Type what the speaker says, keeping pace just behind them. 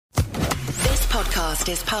podcast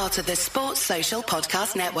is part of the Sports Social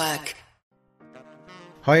Podcast Network.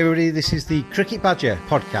 Hi everybody, this is the Cricket Badger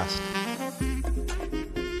podcast.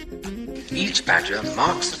 Each badger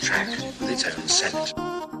marks the track with its own scent.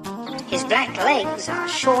 His black legs are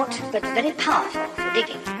short but very powerful for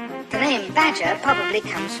digging. The name badger probably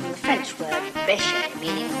comes from the French word bêcher,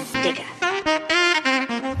 meaning digger.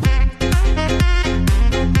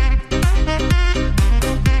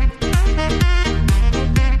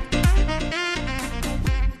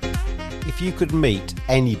 If you could meet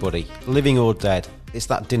anybody, living or dead, it's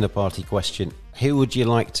that dinner party question. Who would you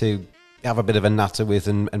like to have a bit of a natter with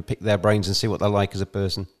and pick their brains and see what they're like as a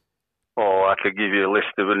person? Oh, I could give you a list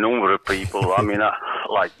of a number of people. I mean,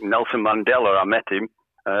 like Nelson Mandela, I met him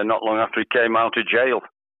not long after he came out of jail.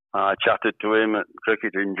 I chatted to him at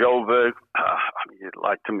cricket in Joburg. You'd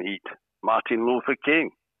like to meet Martin Luther King.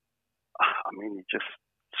 I mean, he just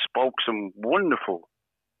spoke some wonderful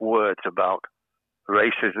words about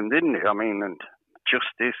racism, didn't he? I mean, and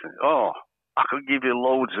justice. Oh, I could give you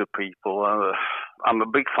loads of people. I'm a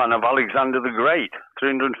big fan of Alexander the Great.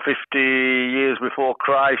 350 years before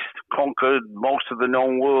Christ, conquered most of the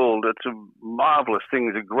known world. It's a marvellous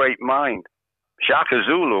thing. He's a great mind. Shaka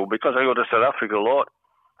Zulu, because I go to South Africa a lot,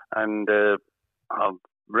 and I've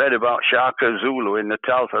read about Shaka Zulu in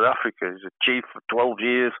Natal, South Africa. He's a chief for 12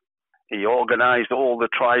 years. He organised all the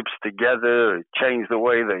tribes together. He changed the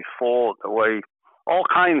way they fought, all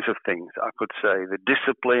kinds of things, I could say. The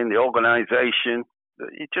discipline, the organisation,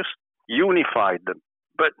 he just unified them.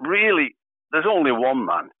 But really, there's only one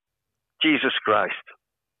man, Jesus Christ.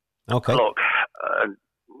 Okay. Look,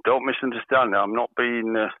 don't misunderstand. I'm not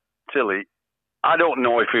being silly. I don't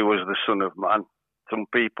know if he was the Son of Man. Some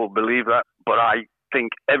people believe that, but I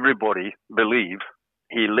think everybody believes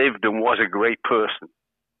he lived and was a great person.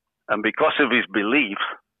 And because of his beliefs,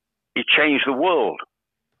 he changed the world.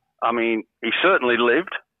 I mean, he certainly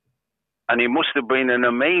lived, and he must have been an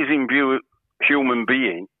amazing human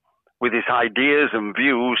being with his ideas and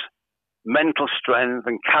views, mental strength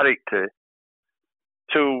and character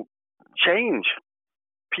to change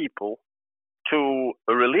people to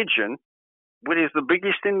a religion which is the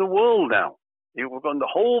biggest in the world now. You've got the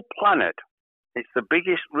whole planet. It's the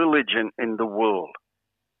biggest religion in the world.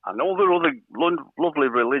 I know there are other lovely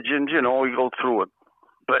religions, you go through it.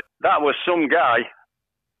 But that was some guy.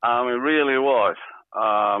 It really was.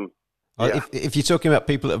 Yeah. If you're talking about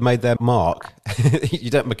people that have made their mark, you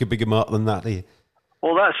don't make a bigger mark than that, do you?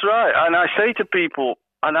 Well, that's right. And I say to people,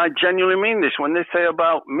 and I genuinely mean this, when they say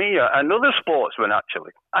about me and other sportsmen,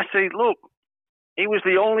 actually, I say, look, he was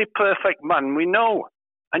the only perfect man we know,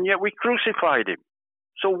 and yet we crucified him.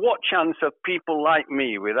 So what chance have people like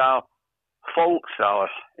me with our faults, our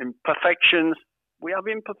imperfections? We have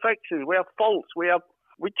imperfections, we have faults, we're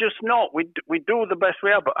just not. We do the best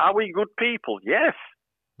we have, but are we good people? Yes.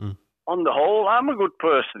 On the whole, I'm a good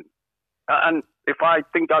person. And if I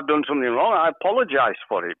think I've done something wrong, I apologise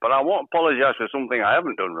for it. But I won't apologise for something I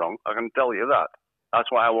haven't done wrong. I can tell you that.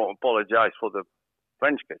 That's why I won't apologise for the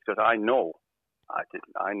French kids, because I know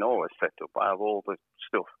a setup. I have all the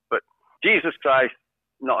stuff. But Jesus Christ,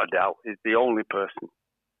 not a doubt, is the only person.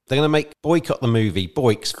 They're going to make Boycott the movie,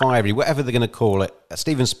 Boyks, Fiery, whatever they're going to call it.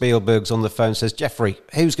 Steven Spielberg's on the phone, says, Jeffrey,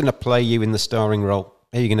 who's going to play you in the starring role?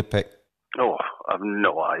 Who are you going to pick? Oh, I've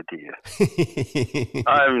no idea.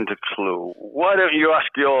 I haven't a clue. Why don't you ask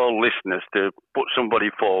your listeners to put somebody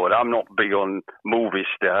forward? I'm not big on movie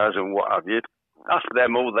stars and what have you. Ask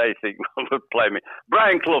them who they think would play me.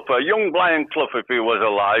 Brian Clough, young Brian Clough, if he was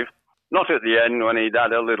alive. Not at the end when he'd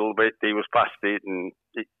had a little bit, he was past it and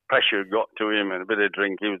pressure got to him and a bit of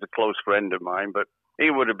drink. He was a close friend of mine, but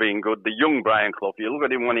he would have been good. The young Brian Clough, you look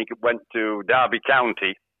at him when he went to Derby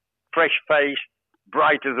County, fresh face,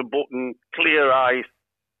 bright as a button, clear eyes,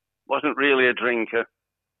 wasn't really a drinker.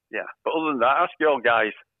 Yeah, but other than that, ask your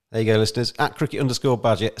guys. There you go, listeners. At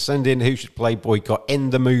cricket_badger, send in who should play Boycott in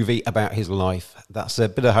the movie about his life. That's a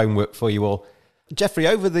bit of homework for you all. Jeffrey,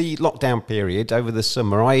 over the lockdown period, over the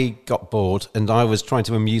summer, I got bored and I was trying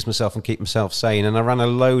to amuse myself and keep myself sane, and I ran a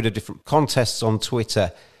load of different contests on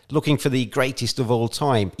Twitter looking for the greatest of all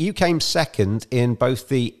time. You came second in both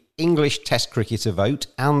the English Test cricketer vote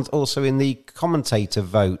and also in the commentator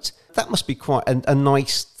vote. That must be quite a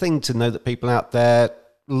nice thing to know that people out there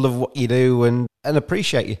love what you do and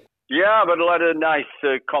appreciate you. Yeah, but a lot of nice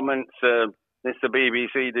comments. Mr.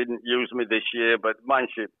 BBC didn't use me this year, but mind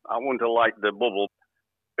you, I wouldn't have liked the bubble.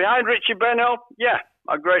 Behind Richie Benaud, yeah,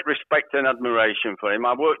 a great respect and admiration for him.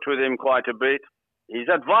 I worked with him quite a bit. His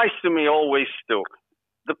advice to me always stuck.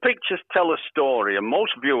 The pictures tell a story, and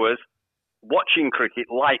most viewers watching cricket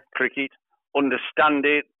like cricket, understand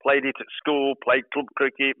it, played it at school, played club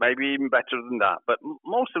cricket, maybe even better than that. But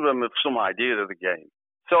most of them have some idea of the game.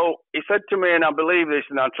 So he said to me, and I believe this,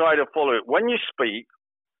 and I try to follow it, when you speak,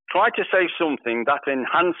 try to say something that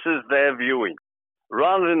enhances their viewing,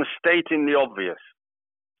 rather than stating the obvious.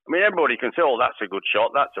 I mean, everybody can say, oh, that's a good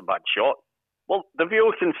shot, that's a bad shot. Well, the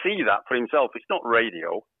viewer can see that for himself. It's not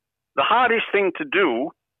radio. The hardest thing to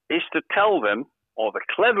do is to tell them, or the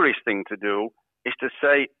cleverest thing to do, is to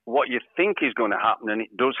say what you think is going to happen, and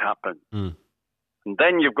it does happen. And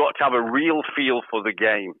then you've got to have a real feel for the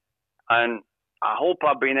game. And I hope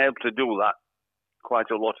I've been able to do that quite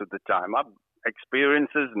a lot of the time. I've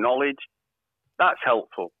experiences, knowledge, that's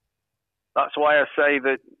helpful. That's why I say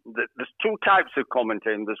that there's two types of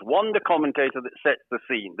commentating. There's one, the commentator that sets the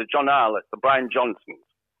scene, the John Arlott, the Brian Johnsons.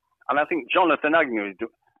 And I think Jonathan Agnew is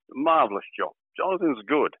doing a marvellous job. Jonathan's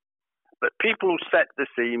good. But people who set the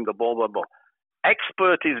scene, the blah, blah, blah.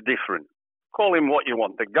 Expert is different. Call him what you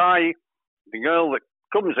want. The guy, the girl that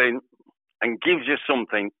comes in and gives you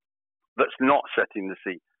something that's not setting the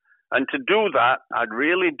scene. And to do that, I'd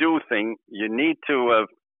really do think you need to have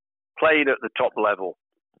played at the top level.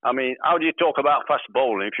 I mean, how do you talk about fast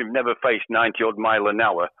bowling if you've never faced 90-odd mile an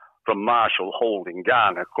hour from Marshall, Holding,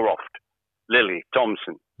 Garner, Croft, Lilly,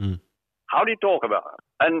 Thompson? How do you talk about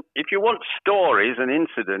that? And if you want stories and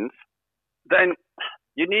incidents, then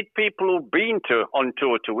you need people who've been on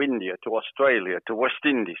tour to India, to Australia, to West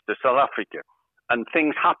Indies, to South Africa, and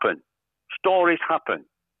things happen. Stories happen.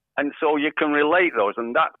 And so you can relate those,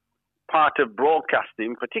 and that part of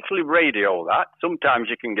broadcasting, particularly radio, that sometimes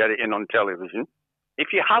you can get it in on television. If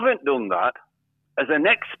you haven't done that, as an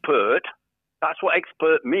expert, that's what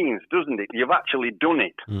expert means, doesn't it? You've actually done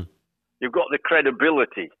it. You've got the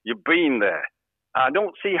credibility. You've been there. I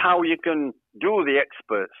don't see how you can do the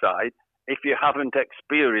expert side if you haven't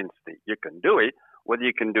experienced it. You can do it. Whether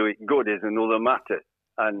you can do it good is another matter.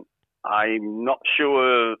 And I'm not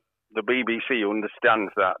sure the BBC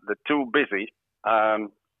understands that. They're too busy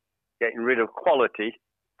getting rid of quality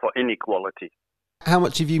for inequality. How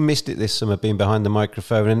much have you missed it this summer, being behind the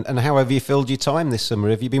microphone? And how have you filled your time this summer?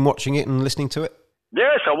 Have you been watching it and listening to it?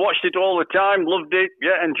 Yes, I watched it all the time, loved it,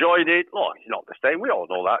 yeah, enjoyed it. Oh, it's not the same, we all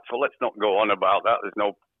know that, so let's not go on about that. There's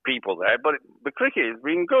no people there, but the cricket has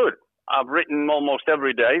been good. I've written almost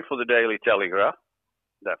every day for the Daily Telegraph,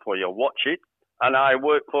 therefore you'll watch it. And I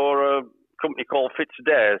work for a company called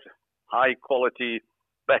FitzDares, high-quality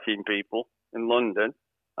betting people in London.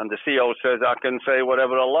 And the CEO says I can say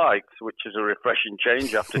whatever I like, which is a refreshing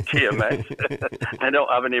change after TMS. I don't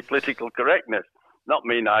have any political correctness. Not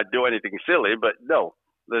mean I do anything silly, but no,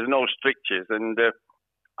 there's no strictures. And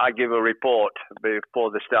I give a report before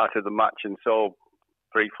the start of the match, and so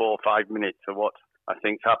 3, 4, 5 minutes of what I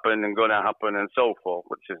think's happened and going to happen and so forth,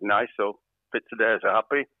 which is nice. So FitzDares are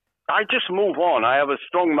happy. I just move on. I have a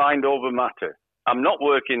strong mind over matter. I'm not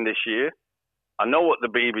working this year. I know what the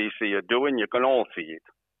BBC are doing. You can all see it.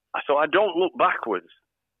 So I don't look backwards.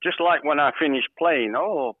 Just like when I finished playing,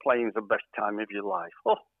 playing's the best time of your life.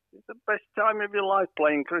 Oh, it's the best time of your life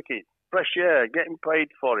playing cricket. Fresh air, getting paid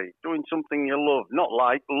for it, doing something you love, not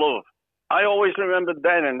like, love. I always remember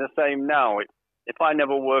then and the same now, if I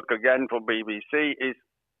never work again for BBC, is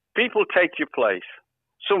people take your place.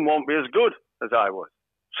 Some won't be as good as I was.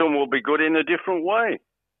 Some will be good in a different way.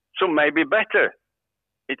 Some may be better.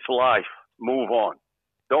 It's life. Move on.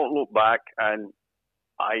 Don't look back, and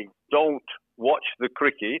I don't watch the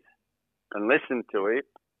cricket and listen to it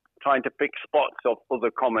trying to pick spots of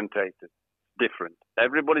other commentators. Different.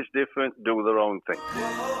 Everybody's different, do their own thing.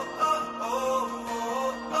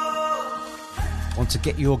 Want to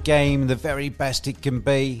get your game the very best it can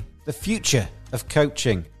be? The future of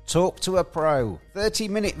coaching. Talk to a pro.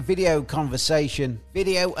 30-minute video conversation.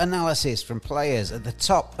 Video analysis from players at the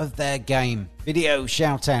top of their game. Video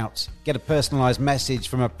shout-outs. Get a personalised message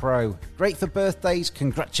from a pro. Great for birthdays,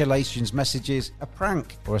 congratulations messages, a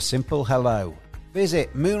prank, or a simple hello.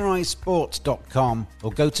 Visit moonrisesports.com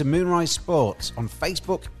or go to Moonrise Sports on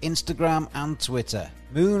Facebook, Instagram and Twitter.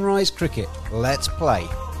 Moonrise Cricket. Let's play.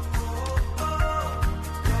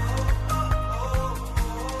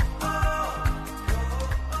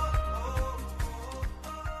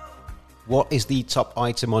 What is the top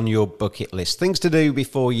item on your bucket list? Things to do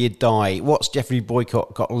before you die. What's Geoffrey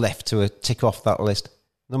Boycott got left to tick off that list?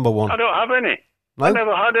 Number one. I don't have any. No? I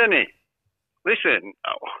never had any. Listen,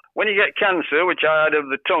 when you get cancer, which I had of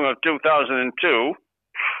the tongue of 2002,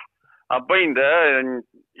 I've been there and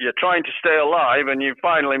you're trying to stay alive and you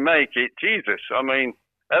finally make it. Jesus, I mean,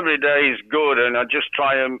 every day is good and I just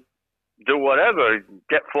try and do whatever.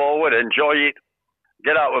 Get forward, enjoy it,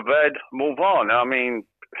 get out of bed, move on. I mean,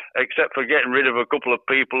 except for getting rid of a couple of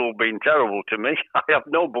people who've been terrible to me, I have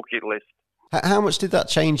no bucket list. How much did that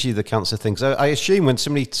change you, the cancer thing? So I assume when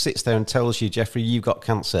somebody sits there and tells you, Jeffrey, you've got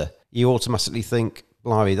cancer, you automatically think,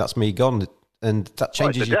 blimey, that's me gone. And that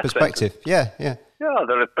changes your perspective. Sentence. Yeah. Yeah,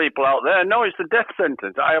 there are people out there. No, it's a death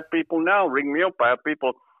sentence. I have people now ring me up. I have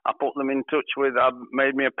people, I put them in touch with, I've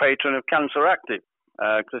made me a patron of Cancer Active.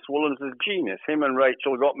 Chris Woolens is a genius. Him and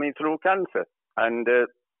Rachel got me through cancer. And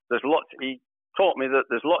he taught me that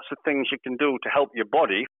there's lots of things you can do to help your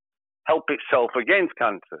body help itself against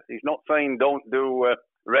cancer. He's not saying don't do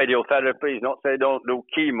radiotherapy. He's not saying don't do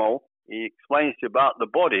chemo. He explains to you about the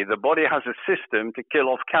body. The body has a system to kill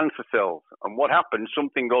off cancer cells. And what happens,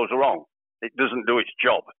 something goes wrong. It doesn't do its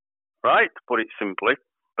job, right? To put it simply.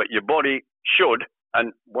 But your body should.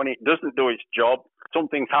 And when it doesn't do its job,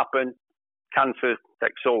 something's happened, cancer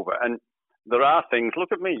takes over. And there are things,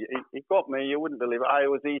 look at me, it got me, you wouldn't believe it. I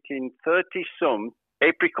was eating 30-some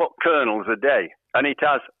apricot kernels a day, and it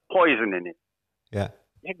has poison in it. Yeah.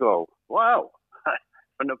 You go, wow.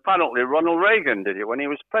 And apparently Ronald Reagan did it when he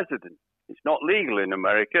was president. It's not legal in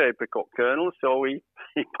America, apricot kernels, so he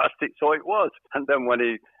passed it so it was. And then when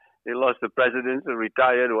he lost the presidency,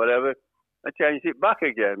 retired or whatever, they changed it back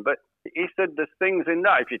again. But he said there's things in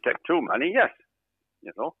that, if you take too many, yes,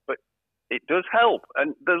 but it does help.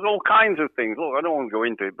 And there's all kinds of things. Look, I don't want to go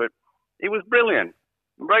into it, but he was brilliant.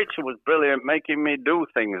 Rachel was brilliant, making me do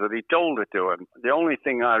things that he told her to. And the only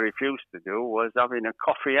thing I refused to do was having a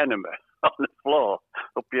coffee enema on the floor,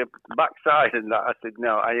 up your backside and that. I said,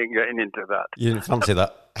 no, I ain't getting into that. You didn't fancy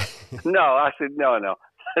that? No, I said, no.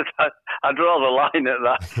 I'd draw the line at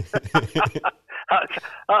that.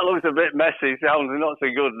 That looks a bit messy, sounds not so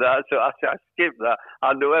good, that. So I skipped that.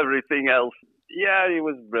 I do everything else. Yeah, he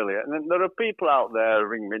was brilliant. And there are people out there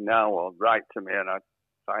ring me now or write to me, and I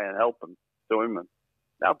try and help them, do him. And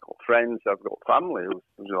I've got friends, I've got family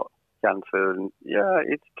who's got cancer, and yeah,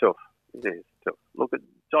 it's tough. It is tough. Look at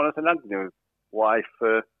Jonathan Agnew's wife,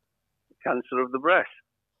 cancer of the breast.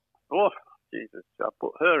 Oh, Jesus, I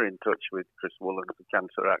put her in touch with Chris Woolens for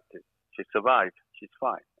Cancer Active. She survived. She's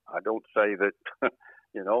fine. I don't say that,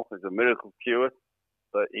 there's a miracle cure,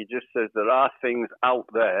 but he just says there are things out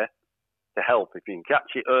there to help. If you can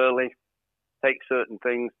catch it early, take certain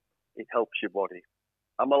things, it helps your body.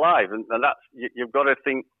 I'm alive, and that's, you've got to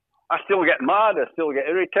think, I still get mad, I still get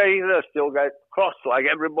irritated, I still get cross like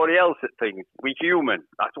everybody else at things. We're human.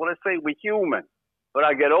 That's what I say, we're human. But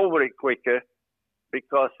I get over it quicker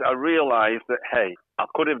because I realise that, hey, I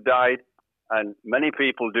could have died, and many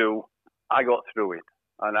people do. I got through it.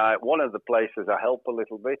 And one of the places I help a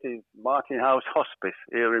little bit is Martin House Hospice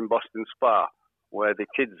here in Boston Spa, where the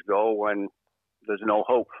kids go when there's no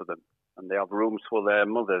hope for them. And they have rooms for their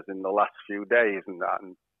mothers in the last few days and that,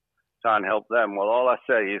 and try and help them. Well, all I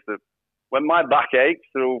say is that when my back aches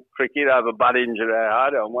through cricket, I have a bad injury I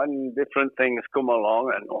had, and when different things come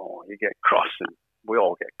along, and you get cross, and we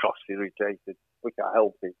all get cross, irritated. We can't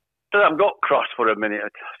help it. So I've got cross for a minute,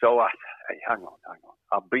 so I say, hey, hang on.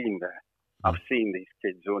 I've been there. I've seen these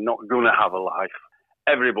kids who are not going to have a life.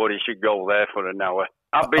 Everybody should go there for an hour.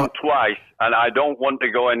 I've been twice, and I don't want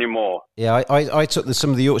to go anymore. Yeah, I took some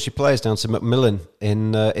of the Yorkshire players down to Macmillan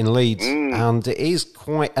in Leeds, and it is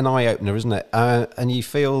quite an eye opener, isn't it? And you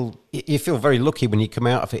feel very lucky when you come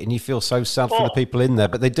out of it, and you feel so sad for the people in there.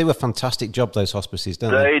 But they do a fantastic job, those hospices,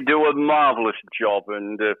 don't they? They do a marvellous job,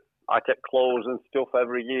 and I take clothes and stuff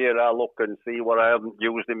every year. I look and see what I haven't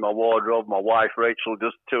used in my wardrobe. My wife Rachel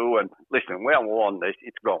does too. And listen, we haven't worn this.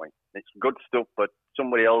 It's going. It's good stuff, but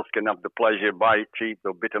somebody else can have the pleasure, buy it cheap.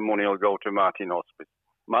 A bit of money will go to Martin Hospice.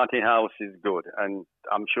 Martin House is good, and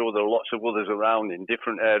I'm sure there are lots of others around in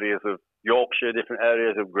different areas of Yorkshire, different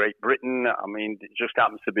areas of Great Britain. I mean, it just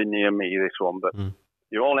happens to be near me, this one. But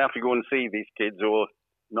you only have to go and see these kids who are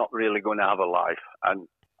not really going to have a life. And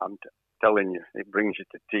I'm telling you, it brings you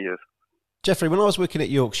to tears. Jeffrey, when I was working at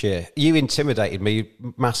Yorkshire, you intimidated me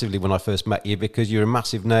massively when I first met you because you're a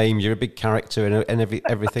massive name, you're a big character and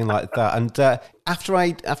everything like that. And after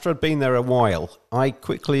I'd been there a while, I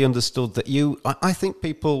quickly understood that I think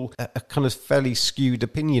people a kind of fairly skewed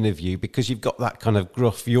opinion of you because you've got that kind of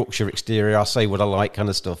gruff Yorkshire exterior, I say what I like kind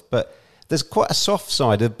of stuff. But there's quite a soft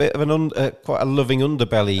side, a bit of quite a loving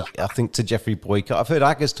underbelly, I think, to Jeffrey Boycott. I've heard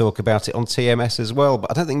Aggers talk about it on TMS as well, but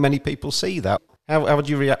I don't think many people see that. How would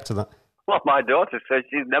you react to that? Well, my daughter says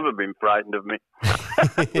she's never been frightened of me.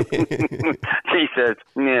 She says,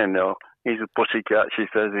 yeah, no, he's a pussycat. She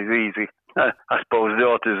says he's easy. I suppose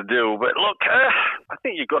daughters do. But look, I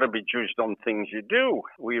think you've got to be judged on things you do.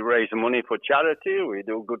 We raise money for charity. We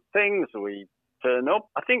do good things. We turn up.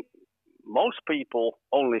 I think most people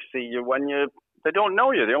only see you when you're They don't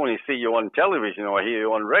know you. They only see you on television or hear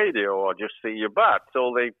you on radio or just see your bat.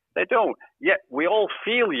 So they don't. Yet we all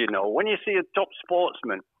feel, when you see a top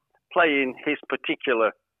sportsman playing his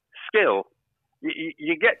particular skill,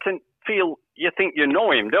 you get to feel, you think you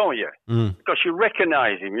know him, don't you? Because you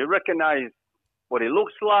recognize him. You recognize what he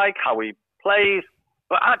looks like, how he plays,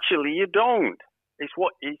 but actually you don't. It's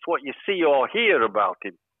what you see or hear about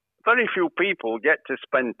him. Very few people get to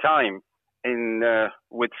spend time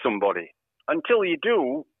with somebody. Until you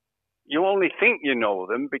do, you only think you know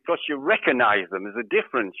them because you recognize them. There's a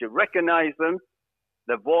difference. You recognize them,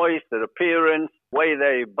 their voice, their appearance, way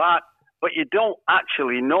they bat, but you don't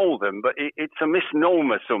actually know them. But it's a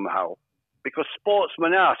misnomer somehow, because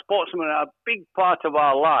sportsmen are a big part of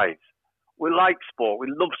our lives. We like sport. We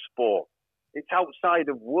love sport. It's outside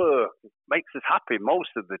of work. It makes us happy most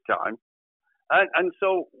of the time. And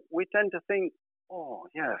so we tend to think, oh,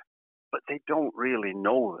 yeah, but they don't really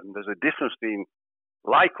know them. There's a difference between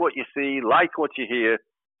like what you see, like what you hear,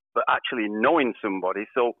 but actually knowing somebody.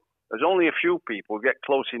 So there's only a few people get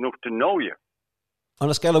close enough to know you. On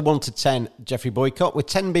a scale of 1 to 10, Geoffrey Boycott, with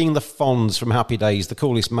 10 being the Fonz from Happy Days, the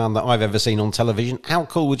coolest man that I've ever seen on television, how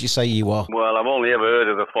cool would you say you are? Well, I've only ever heard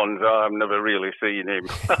of the Fonz. I've never really seen him.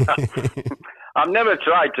 I've never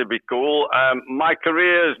tried to be cool. My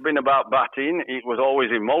career has been about batting. It was always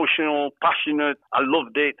emotional, passionate. I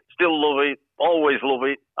loved it, still love it, always love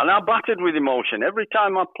it. And I batted with emotion. Every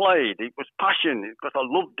time I played, it was passion because I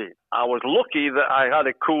loved it. I was lucky that I had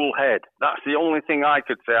a cool head. That's the only thing I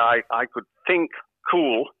could say. I could think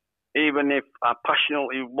cool, even if I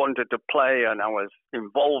passionately wanted to play and I was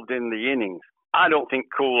involved in the innings. I don't think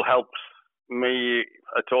cool helps me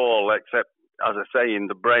at all, except, as I say, in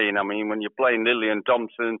the brain. I mean, when you're playing Lillian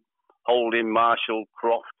Thompson, Holding, Marshall,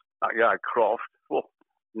 Croft, that guy Croft,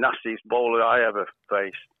 nastiest bowler I ever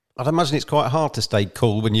faced. I'd imagine it's quite hard to stay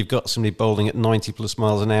cool when you've got somebody bowling at 90 plus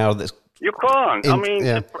miles an hour. You can't.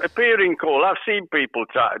 Appearing cool. I've seen people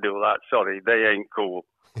try to do that. Sorry, they ain't cool.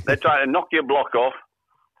 They try to knock your block off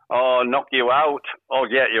or knock you out or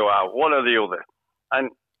get you out, one or the other. And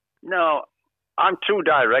no, I'm too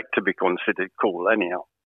direct to be considered cool anyhow.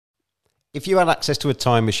 If you had access to a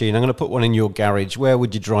time machine, I'm going to put one in your garage, where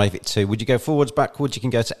would you drive it to? Would you go forwards, backwards? You can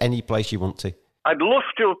go to any place you want to. I'd love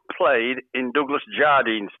to have played in Douglas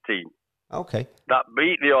Jardine's team. Okay. That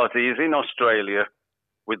beat the Aussies in Australia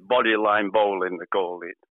with bodyline bowling, they called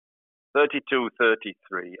it.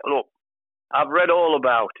 32-33. Look, I've read all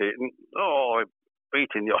about it, and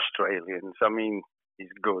beating the Australians, I mean, is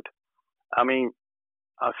good. I mean,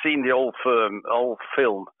 I've seen the old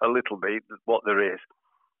film a little bit, what there is,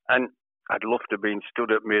 and I'd love to have been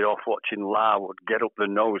stood at mid-off watching Larwood get up the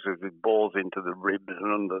noses with balls into the ribs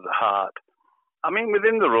and under the heart. I mean,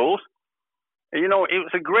 within the rules, it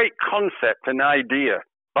was a great concept and idea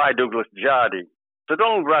by Douglas Jardine. So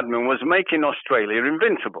Donald Bradman was making Australia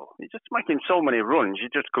invincible. He's just making so many runs, you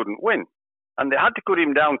just couldn't win. And they had to cut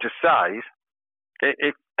him down to size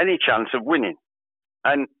if any chance of winning.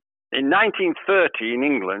 And in 1930 in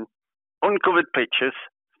England, uncovered pitches,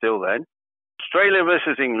 still then, Australia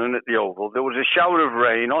versus England at the Oval, there was a shower of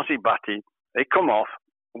rain, Aussie batting, they come off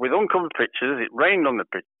with uncovered pitches, it rained on the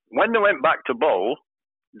pitch. When they went back to bowl,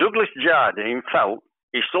 Douglas Jardine felt,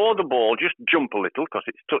 he saw the ball just jump a little because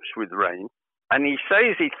it's touched with rain, and he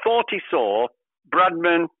says he thought he saw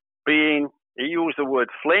Bradman being, he used the word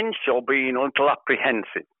flinch or being a little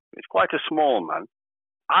apprehensive. It's quite a small man.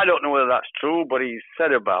 I don't know whether that's true, but he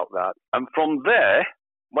said about that. And from there,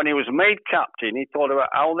 when he was made captain, he thought about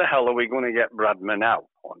how the hell are we going to get Bradman out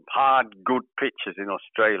on hard, good pitches in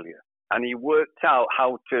Australia. And he worked out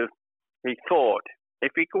he thought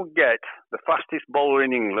if he could get the fastest bowler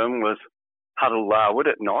in England was Harold Larwood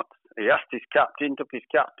at Notts. He asked took his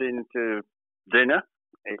captain to dinner.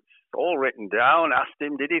 It's all written down, asked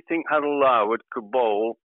him, did he think Harold Larwood could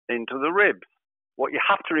bowl into the ribs? What you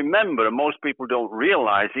have to remember, and most people don't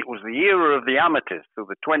realise, it was the era of the amateurs, so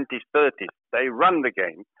the 20s, 30s. They ran the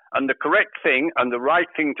game, and the correct thing and the right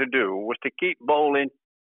thing to do was to keep bowling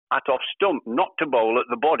at off stump, not to bowl at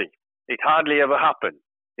the body. It hardly ever happened.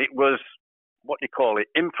 It was,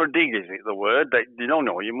 infra-dig, is it the word?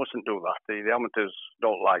 No, you mustn't do that. The amateurs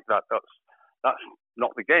don't like that. That's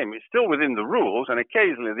not the game. It's still within the rules, and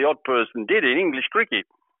occasionally the odd person did in English cricket,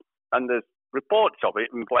 and there's reports of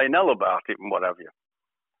it and playing hell about it and what have you.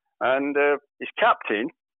 And his captain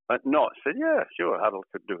at Notts said, yeah, sure, Harold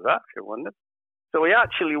could do that if you wanted. So he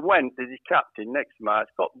actually went as his captain next match,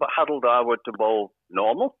 got Harold Larwood to bowl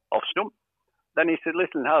normal, off stump. Then he said,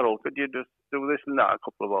 listen, Harold, could you just do this and that, a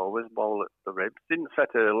couple of overs, bowl at the ribs? Didn't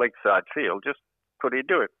set a leg side field, just could he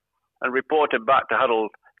do it? And reported back to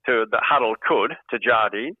Harold, that Harold could, to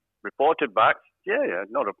Jardine, reported back, yeah,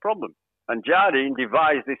 not a problem. And Jardine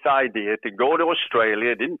devised this idea to go to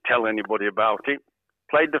Australia, didn't tell anybody about it,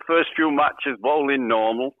 played the first few matches bowling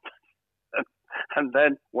normal, and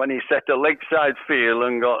then when he set a leg side field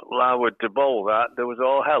and got Larwood to bowl that, there was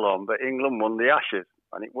all hell on, but England won the Ashes,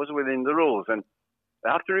 and it was within the rules. And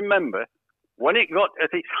I have to remember, when it got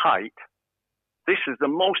at its height, this is the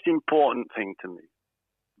most important thing to me.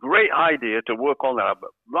 Great idea to work on that, but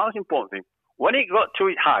most important thing, when it got to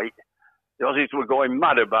its height, the Aussies were going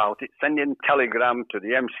mad about it, sending telegram to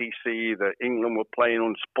the MCC that England were playing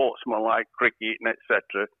unsportsmanlike cricket and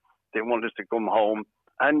etc. They wanted us to come home.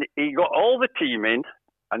 And he got all the team in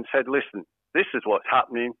and said, listen, this is what's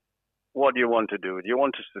happening. What do you want to do? Do you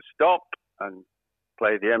want us to stop and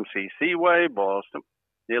play the MCC way? Boston?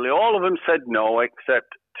 Nearly all of them said no,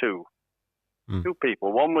 except two. Two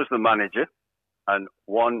people. One was the manager and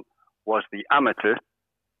one was the amateur,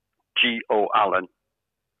 G.O. Allen,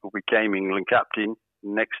 who became England captain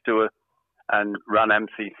next to her and ran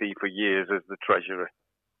MCC for years as the treasurer.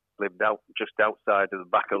 Lived out just outside of the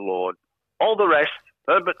back of Lord. All the rest,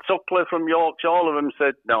 Herbert Sutcliffe from Yorkshire, all of them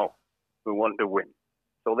said, no, we want to win.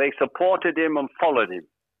 So they supported him and followed him.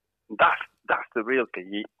 That's the real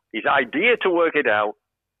key. His idea to work it out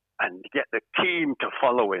and get the team to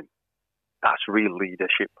follow him. That's real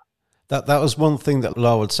leadership. That was one thing that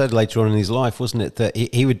Larwood said later on in his life, wasn't it? That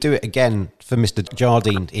he would do it again for Mr.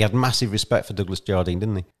 Jardine. He had massive respect for Douglas Jardine,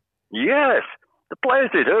 didn't he? Yes, the players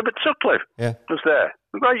did. Herbert Sutcliffe was there.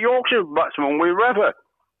 The great Yorkshire batsman we ever.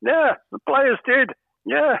 Yeah, the players did.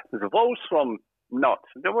 Yeah, the votes from Notts.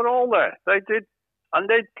 They were all there. They did. And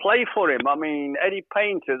they'd play for him. I mean, Eddie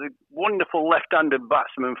Painter, the wonderful left-handed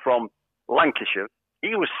batsman from Lancashire,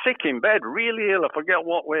 he was sick in bed, really ill. I forget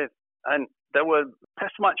what with. And there were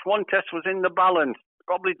test match. One test was in the balance,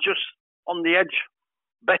 probably just on the edge,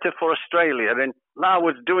 better for Australia. And Lau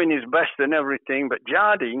was doing his best and everything, but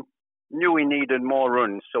Jardine knew he needed more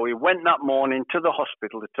runs. So he went that morning to the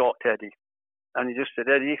hospital to talk to Eddie. And he just said,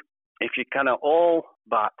 Eddie, if you cannot all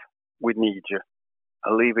bat, we need you.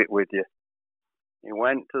 I'll leave it with you. He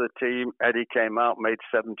went to the team. Eddie came out, made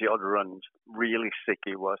 70-odd runs. Really sick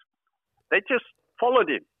he was. They just followed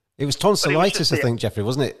him. It was tonsillitis, I think, Jeffrey,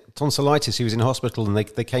 wasn't it? Tonsillitis. He was in hospital and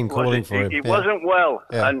they came calling for him. He wasn't well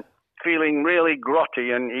and feeling really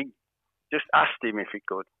grotty, and he just asked him if he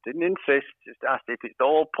could. Didn't insist, just asked if it's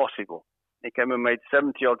all possible. He came and made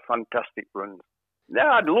 70-odd fantastic runs.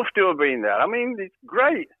 Yeah, I'd love to have been there. I mean, it's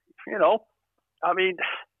great, you know. I mean,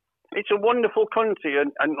 it's a wonderful country,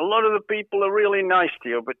 and a lot of the people are really nice to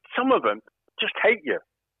you, but some of them just hate you.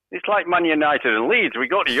 It's like Man United and Leeds. We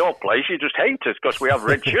go to your place, you just hate us because we have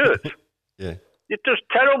red shirts. Yeah. You're just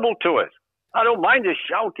terrible to us. I don't mind us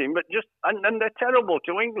shouting, but and they're terrible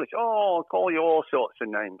to English. Oh, I'll call you all sorts of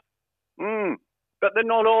names. But they're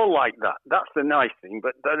not all like that. That's the nice thing.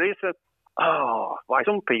 But there is by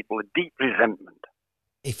some people, a deep resentment.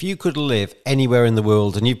 If you could live anywhere in the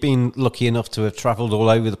world, and you've been lucky enough to have travelled all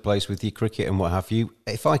over the place with your cricket and what have you,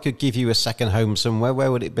 if I could give you a second home somewhere,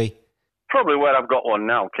 where would it be? Probably where I've got one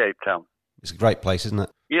now, Cape Town. It's a great place, isn't it?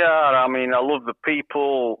 Yeah, I mean, I love the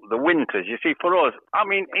people, the winters. You see, for us, I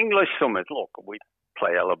mean, English summers, look, we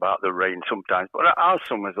play hell about the rain sometimes, but our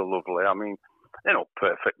summers are lovely. I mean, they're not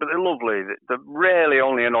perfect, but they're lovely. They're rarely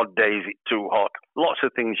only an odd day is it too hot. Lots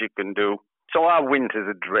of things you can do. So our winters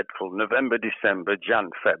are dreadful. November, December, Jan,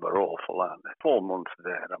 Feb are awful, aren't they? 4 months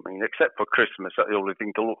there. I mean, except for Christmas, that's the only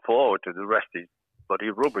thing to look forward to. The rest is bloody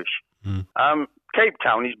rubbish. Cape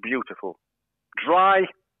Town is beautiful. Dry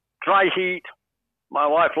heat. My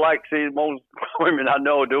wife likes it. Most women I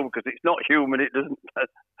know do, because it's not humid. It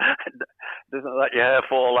doesn't let your hair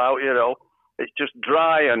fall out, you know. It's just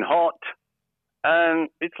dry and hot, and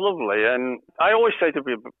it's lovely. And I always say to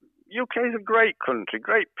people, UK is a great country,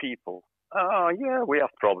 great people. Oh, yeah, we have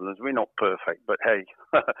problems. We're not perfect, but hey,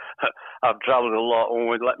 I've travelled a lot,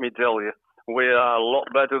 and let me tell you, we are a lot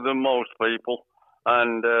better than most people,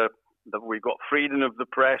 and we've got freedom of the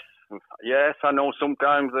press. Yes, I know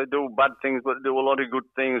sometimes they do bad things, but they do a lot of good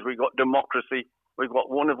things. We've got democracy. We've got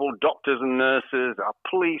wonderful doctors and nurses. Our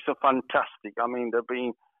police are fantastic. I mean, they're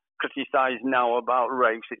being criticised now about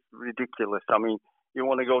race. It's ridiculous. I mean, you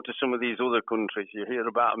want to go to some of these other countries, you hear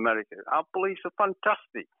about America. Our police are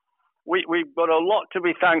fantastic. We've got a lot to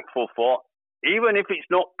be thankful for, even if it's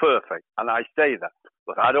not perfect. And I say that,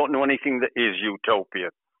 but I don't know anything that is utopia.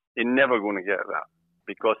 You're never going to get that,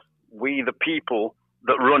 because we, the people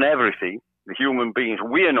that run everything, the human beings,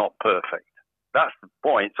 we're not perfect. That's the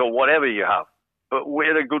point. So whatever you have, but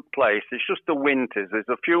we're a good place. It's just the winters. There's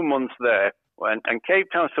a few months there, and Cape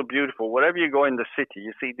Town's so beautiful. Wherever you go in the city,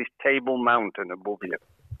 you see this Table Mountain above you.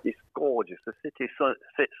 It's gorgeous. The city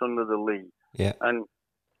sits under the lee. Yeah. And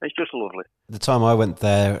it's just lovely. The time I went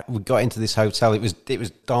there, we got into this hotel. It was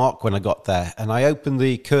dark when I got there, and I opened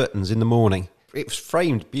the curtains in the morning. It was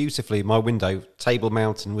framed beautifully in my window. Table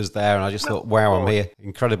Mountain was there, and I just thought, wow, I'm here.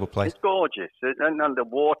 Incredible place. It's gorgeous. And the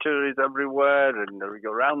water is everywhere, and you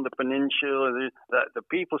go around the peninsula. The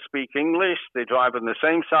people speak English. They drive on the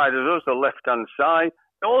same side as us, the left-hand side.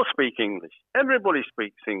 They all speak English. Everybody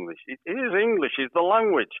speaks English. It is English. It's the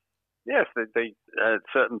language. Yes,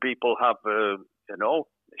 certain people have,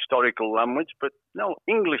 historical language, but no,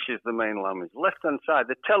 English is the main language. Left-hand side,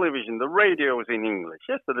 the television, the radio is in English.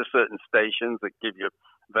 Yes, there are certain stations that give you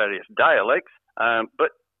various dialects,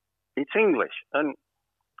 but it's English, and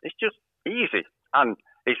it's just easy, and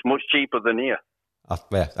it's much cheaper than here.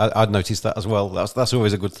 I'd noticed that as well. That's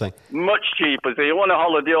always a good thing. Much cheaper. So you want a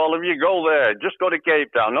holiday, all of you, go there. Just go to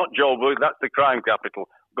Cape Town, not Joburg. That's the crime capital.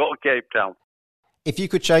 Go to Cape Town. If you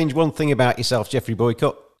could change one thing about yourself, Geoffrey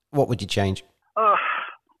Boycott, what would you change?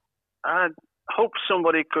 I hope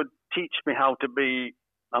somebody could teach me how to be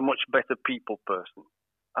a much better people person.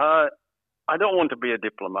 I don't want to be a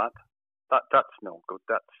diplomat. That's no good.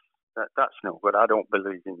 That's no good. I don't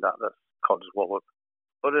believe in that. That's codswallop.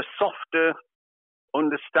 But a softer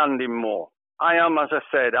understanding more. I am, as I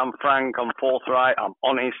said, I'm frank, I'm forthright, I'm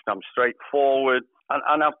honest, I'm straightforward,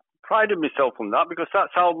 and I've prided myself on that because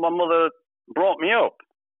that's how my mother brought me up.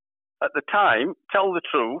 At the time, tell the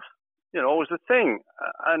truth, was the thing.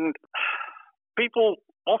 And people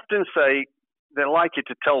often say they like you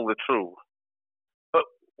to tell the truth. But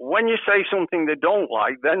when you say something they don't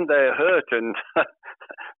like, then they're hurt and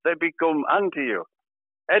they become anti you.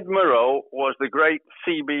 Ed Murrow was the great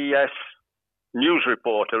CBS news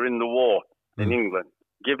reporter in the war in England,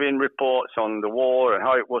 giving reports on the war and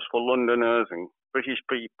how it was for Londoners and British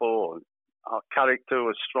people, and our character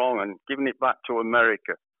was strong, and giving it back to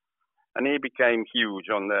America. And he became huge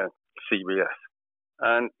on the CBS.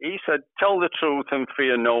 And he said, tell the truth and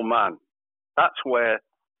fear no man. That's where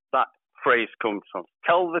that phrase comes from.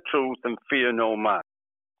 Tell the truth and fear no man.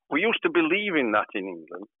 We used to believe in that in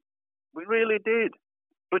England. We really did.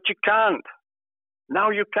 But you can't. Now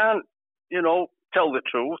you can't, tell the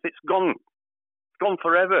truth. It's gone. It's gone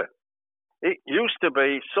forever. It used to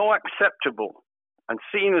be so acceptable and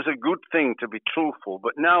seen as a good thing to be truthful.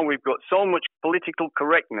 But now we've got so much political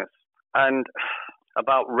correctness and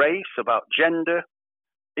about race, about gender.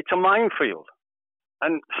 It's a minefield.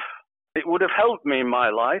 And it would have helped me in my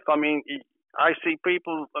life. I mean, I see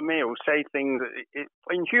people who say things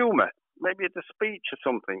in humour, maybe at a speech or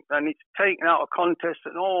something, and it's taken out of context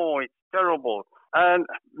and, it's terrible. And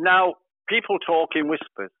now people talk in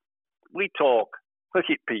whispers. We talk,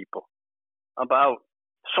 cricket people, about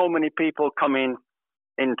so many people coming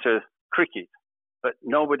into cricket, but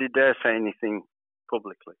nobody dare say anything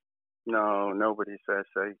publicly. No, nobody says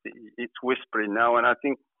so. It's whispering now, and I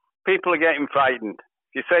think people are getting frightened.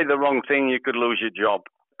 If you say the wrong thing, you could lose your job.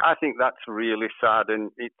 I think that's really sad,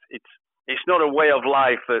 and it's not a way of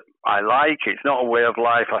life that I like. It's not a way of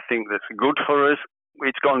life I think that's good for us.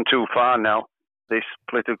 It's gone too far now, this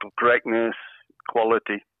political correctness,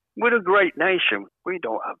 equality. We're a great nation. We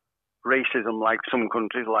don't have racism like some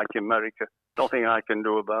countries, like America. Nothing I can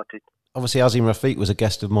do about it. Obviously, Azim Rafiq was a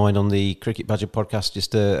guest of mine on the Cricket Badger podcast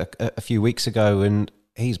just a few weeks ago, and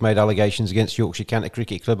he's made allegations against Yorkshire County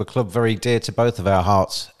Cricket Club, a club very dear to both of our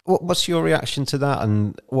hearts. What's your reaction to that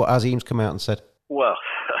and what Azim's come out and said? Well,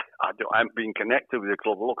 I haven't been connected with the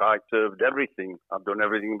club. Look, I served everything. I've done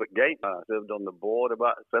everything but gate. I served on the board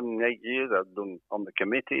about 7-8 years. I've done on the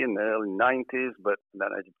committee in the early 90s, but then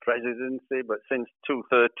I did presidency. But since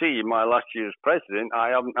 2013, my last year as president, I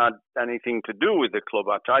haven't had anything to do with the club.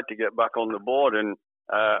 I tried to get back on the board and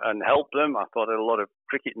help them. I thought I had a lot of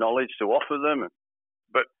cricket knowledge to offer them.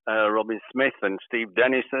 But Robin Smith and Steve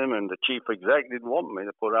Dennison and the chief exec didn't want me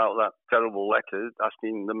to put out that terrible letter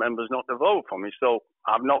asking the members not to vote for me. So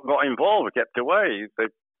I've not got involved. I kept away.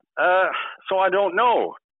 So I don't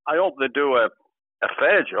know. I hope they do a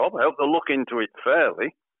fair job. I hope they look into it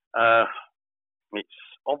fairly. It's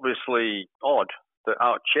obviously odd that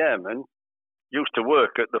our chairman used to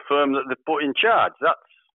work at the firm that they put in charge. That's,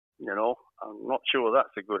 I'm not sure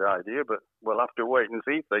that's a good idea, but we'll have to wait and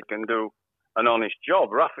see if they can do an honest job.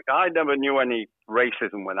 Rafiq, I never knew any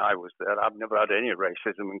racism when I was there. I've never had any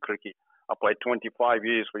racism in cricket. I played 25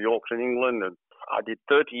 years for Yorkshire and England, and I did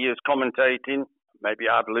 30 years commentating. Maybe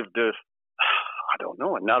I've lived a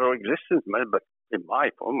narrow existence, but in my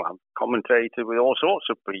form, I've commentated with all sorts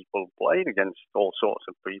of people, played against all sorts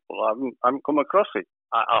of people. I haven't come across it.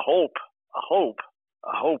 I hope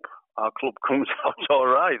our club comes out all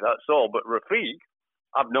right, that's all. But Rafiq,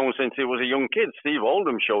 I've known since he was a young kid. Steve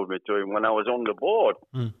Oldham showed me to him when I was on the board.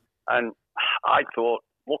 And I thought,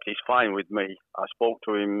 look, he's fine with me. I spoke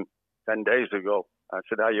to him 10 days ago. I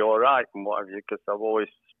said, are you all right? And what have you? Because I've always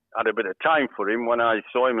had a bit of time for him. When I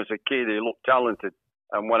saw him as a kid, he looked talented.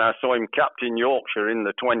 And when I saw him captain Yorkshire in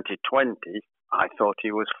the 2020, I thought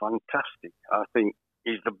he was fantastic. I think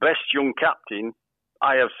he's the best young captain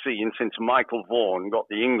I have seen since Michael Vaughan got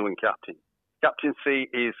the England captain. Captaincy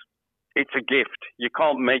it's a gift. You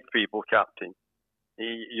can't make people captain.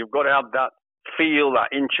 You've got to have that feel,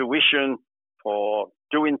 that intuition for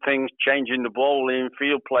doing things, changing the bowling,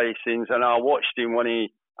 field placings. And I watched him when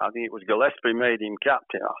I think it was Gillespie made him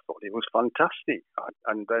captain. I thought it was fantastic.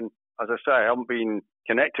 And then, as I say, I haven't been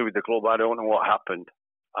connected with the club. I don't know what happened.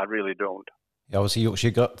 I really don't. Obviously,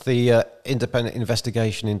 Yorkshire got the independent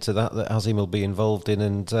investigation into that Azim will be involved in,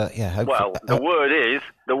 and hopefully. Well,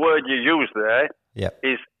 the word you use there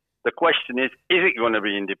is, the question is it going to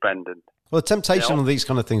be independent? Well, the temptation on these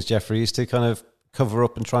kind of things, Jeffrey, is to kind of cover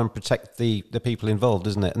up and try and protect the people involved,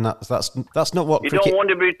 isn't it? And that's not what you cricket... don't want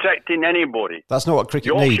to be protecting anybody. That's not what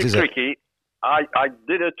cricket needs, is cricket, it? I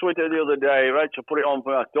did a Twitter the other day, Rachel put it on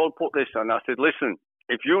for us. Don't put this on. I said, listen,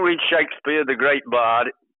 if you read Shakespeare, the great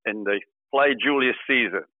bard, in the play Julius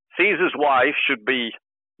Caesar, Caesar's wife should be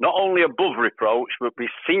not only above reproach, but be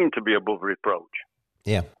seen to be above reproach.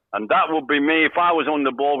 Yeah. And that would be me if I was on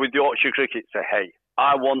the board with Yorkshire Cricket. Say, hey,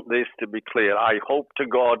 I want this to be clear. I hope to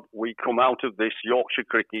God we come out of this Yorkshire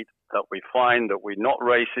Cricket, that we find that we're not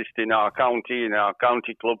racist in our county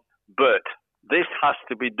club, but this has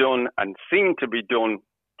to be done and seem to be done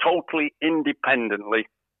totally independently,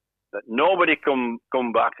 that nobody come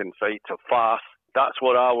back and say it's a farce. That's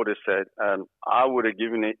what I would have said. I would have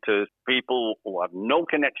given it to people who have no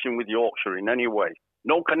connection with Yorkshire in any way,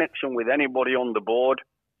 no connection with anybody on the board,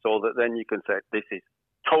 so that then you can say this is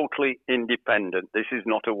totally independent. This is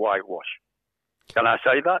not a whitewash. Can I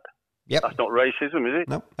say that? Yep. That's not racism, is it?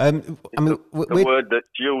 No. The word that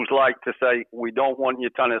Jews like to say, we don't want you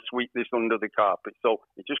trying to sweep this under the carpet. So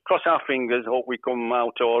we just cross our fingers, hope we come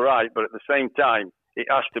out all right. But at the same time, it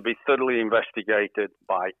has to be thoroughly investigated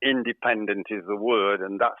by independent is the word,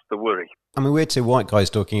 and that's the worry. I mean, we're two white guys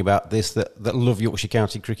talking about this that love Yorkshire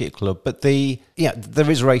County Cricket Club, but there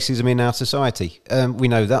is racism in our society. We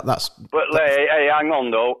know that. Hey, hang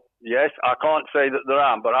on though. Yes, I can't say that there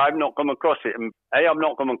aren't, but I've not come across it. And A, I've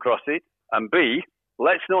not come across it, and B,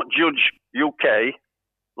 let's not judge UK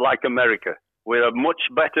like America. We're a much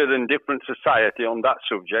better and different society on that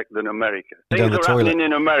subject than America. Things are happening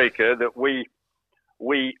in America that we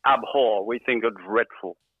abhor, we think are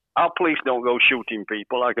dreadful. Our police don't go shooting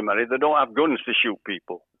people like America. They don't have guns to shoot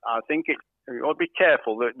people. I think you ought to be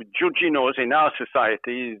careful that judging us in our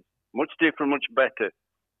society is much different, much better.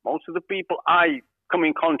 Most of the people I come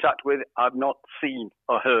in contact with, I've not seen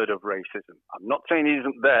or heard of racism. I'm not saying it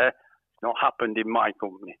isn't there. It's not happened in my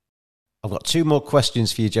company. I've got two more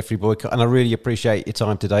questions for you, Geoffrey Boycott, and I really appreciate your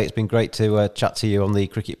time today. It's been great to chat to you on the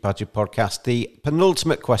Cricket Badger podcast. The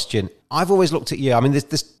penultimate question, I've always looked at you, I mean,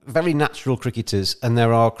 there's very natural cricketers, and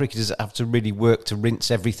there are cricketers that have to really work to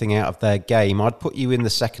rinse everything out of their game. I'd put you in the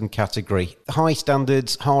second category. High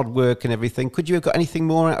standards, hard work and everything. Could you have got anything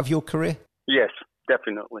more out of your career? Yes,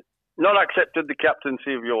 definitely. Not accepted the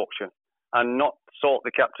captaincy of Yorkshire and not sought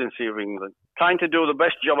the captaincy of England. Trying to do the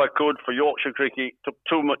best job I could for Yorkshire Cricket took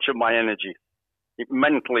too much of my energy. It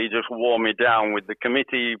mentally just wore me down, with the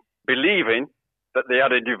committee believing that they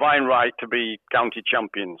had a divine right to be county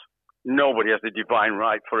champions. Nobody has a divine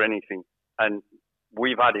right for anything. And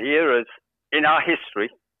we've had eras in our history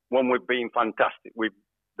when we've been fantastic.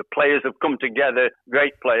 The players have come together,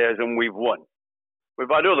 great players, and we've won. We've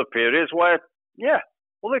had other periods where,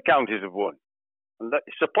 other counties have won. And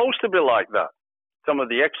it's supposed to be like that. Some of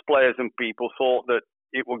the ex-players and people thought that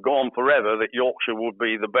it would go on forever, that Yorkshire would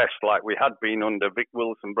be the best, like we had been under Vic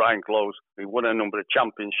Wilson, Brian Close. We won a number of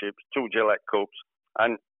championships, 2 Gillette Cups,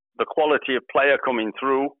 and the quality of player coming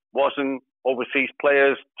through wasn't overseas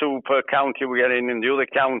players, 2 per county we get in the other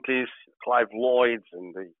counties, Clive Lloyds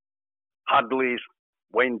and the Hadleys,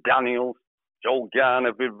 Wayne Daniels, Joel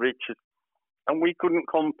Garner, Viv Richards, and we couldn't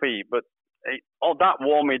compete. But that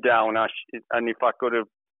wore me down, and if I could have,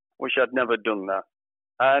 wish I'd never done that.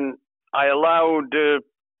 And I allowed to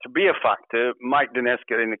be a factor Mike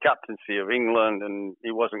Dineska in the captaincy of England, and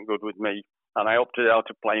he wasn't good with me. And I opted out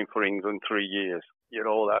of playing for England 3 years. You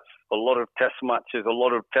know, that's a lot of test matches, a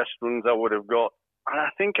lot of test runs I would have got. And I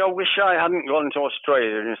think I wish I hadn't gone to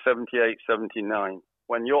Australia in 78, 79.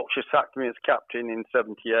 When Yorkshire sacked me as captain in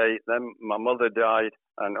 78, then my mother died.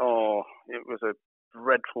 And it was a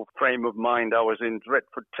dreadful frame of mind I was in,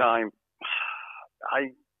 dreadful time.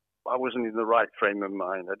 I wasn't in the right frame of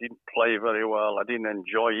mind. I didn't play very well. I didn't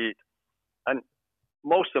enjoy it. And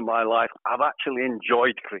most of my life, I've actually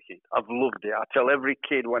enjoyed cricket. I've loved it. I tell every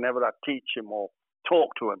kid whenever I teach them or talk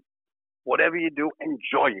to them, whatever you do,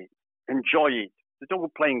 enjoy it. Enjoy it. There's no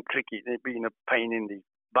playing cricket and it being a pain in the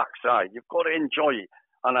backside. You've got to enjoy it.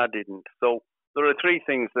 And I didn't. So there are three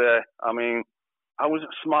things there. I mean, I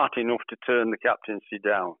wasn't smart enough to turn the captaincy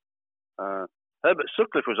down. Herbert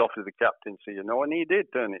Sutcliffe was offered the captaincy, and he did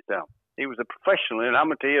turn it down. He was a professional in an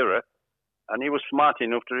amateur era, and he was smart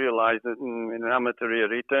enough to realise that in an amateur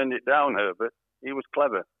era, he turned it down, Herbert. He was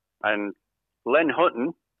clever. And Len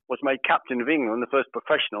Hutton was made captain of England, the first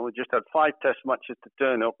professional. He just had 5 test matches to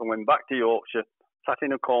turn up and went back to Yorkshire, sat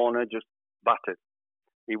in a corner, just battered.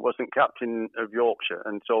 He wasn't captain of Yorkshire,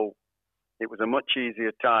 and so it was a much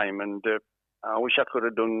easier time, and I wish I could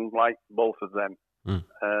have done like both of them. And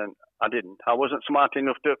I didn't. I wasn't smart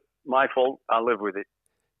enough to. My fault. I live with it.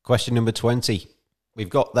 Question number 20. We've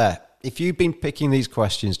got there. If you'd been picking these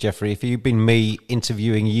questions, Geoffrey, if you'd been me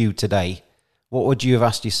interviewing you today, what would you have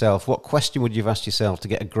asked yourself? What question would you have asked yourself to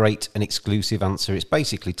get a great and exclusive answer? It's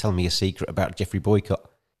basically tell me a secret about Geoffrey Boycott.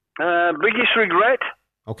 Biggest regret?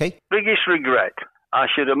 Okay. Biggest regret. I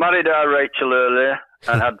should have married our Rachel earlier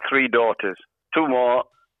and had 3 daughters. 2 more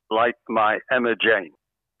like my Emma Jane.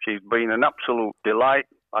 She's been an absolute delight.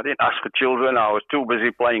 I didn't ask for children. I was too busy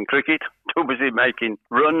playing cricket, too busy making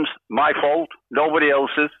runs. My fault. Nobody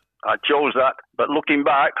else's. I chose that. But looking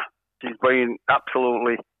back, she's been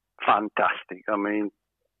absolutely fantastic. I mean,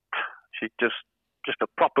 she's just a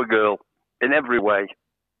proper girl in every way.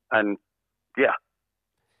 And, yeah,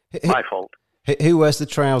 my fault. Who wears the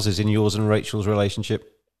trousers in yours and Rachel's relationship?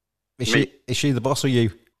 Is she the boss or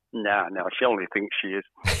you? No, she only thinks she is.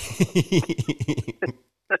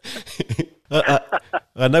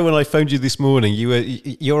 I know when I phoned you this morning,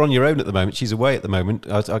 you're on your own at the moment. She's away at the moment.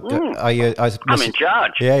 I'm in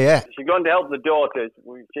charge. Yeah. She's going to help the daughters.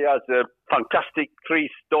 She has a fantastic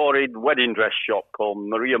 3-storied wedding dress shop called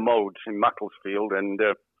Maria Modes in Macclesfield, and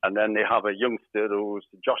then they have a youngster who's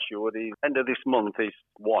Joshua. The end of this month is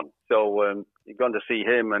 1. So you're going to see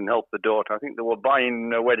him and help the daughter. I think they were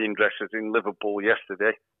buying wedding dresses in Liverpool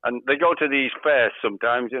yesterday. And they go to these fairs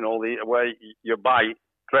sometimes, where you buy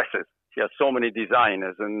dresses. She has so many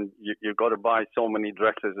designers, and you've got to buy so many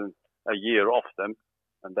dresses a year off them.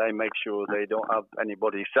 And they make sure they don't have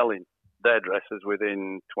anybody selling their dresses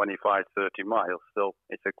within 25, 30 miles. So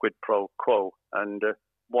it's a quid pro quo. And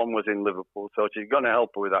one was in Liverpool, so she's going to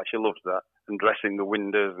help her with that. She loves that. And dressing the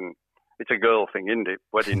windows, and it's a girl thing, isn't it?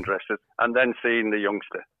 Wedding dresses. And then seeing the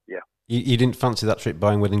youngster, yeah. You didn't fancy that trip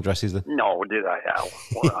buying wedding dresses then? No, did I?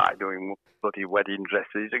 What am I doing bloody wedding dresses?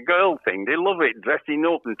 It's a girl thing. They love it, dressing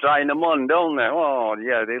up and trying them on, don't they? Oh,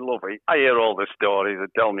 yeah, they love it. I hear all the stories that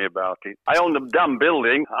tell me about it. I own the damn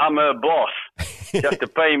building. I'm her boss. She has to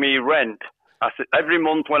pay me rent. Every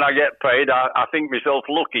month when I get paid, I think myself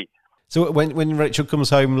lucky. So when Rachel comes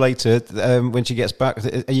home later, when she gets back,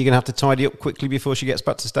 are you going to have to tidy up quickly before she gets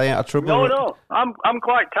back to stay out of trouble? No. I'm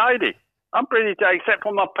quite tidy. I'm pretty tidy, except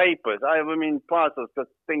for my papers. I have them in parcels, because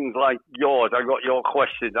things like yours, I got your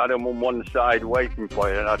questions, I had them on one side waiting for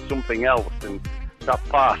you, and I had something else, and that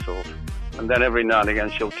parcels. And then every now and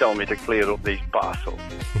again she'll tell me to clear up these parcels.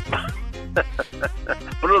 But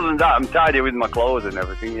other than that, I'm tidy with my clothes and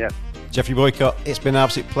everything, yeah. Geoffrey Boycott, it's been an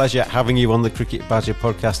absolute pleasure having you on the Cricket Badger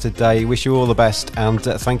podcast today. Wish you all the best, and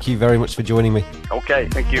thank you very much for joining me. Okay,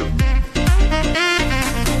 thank you.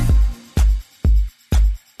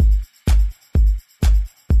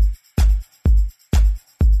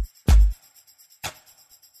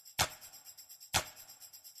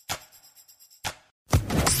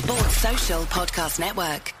 Sports Social Podcast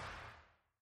Network.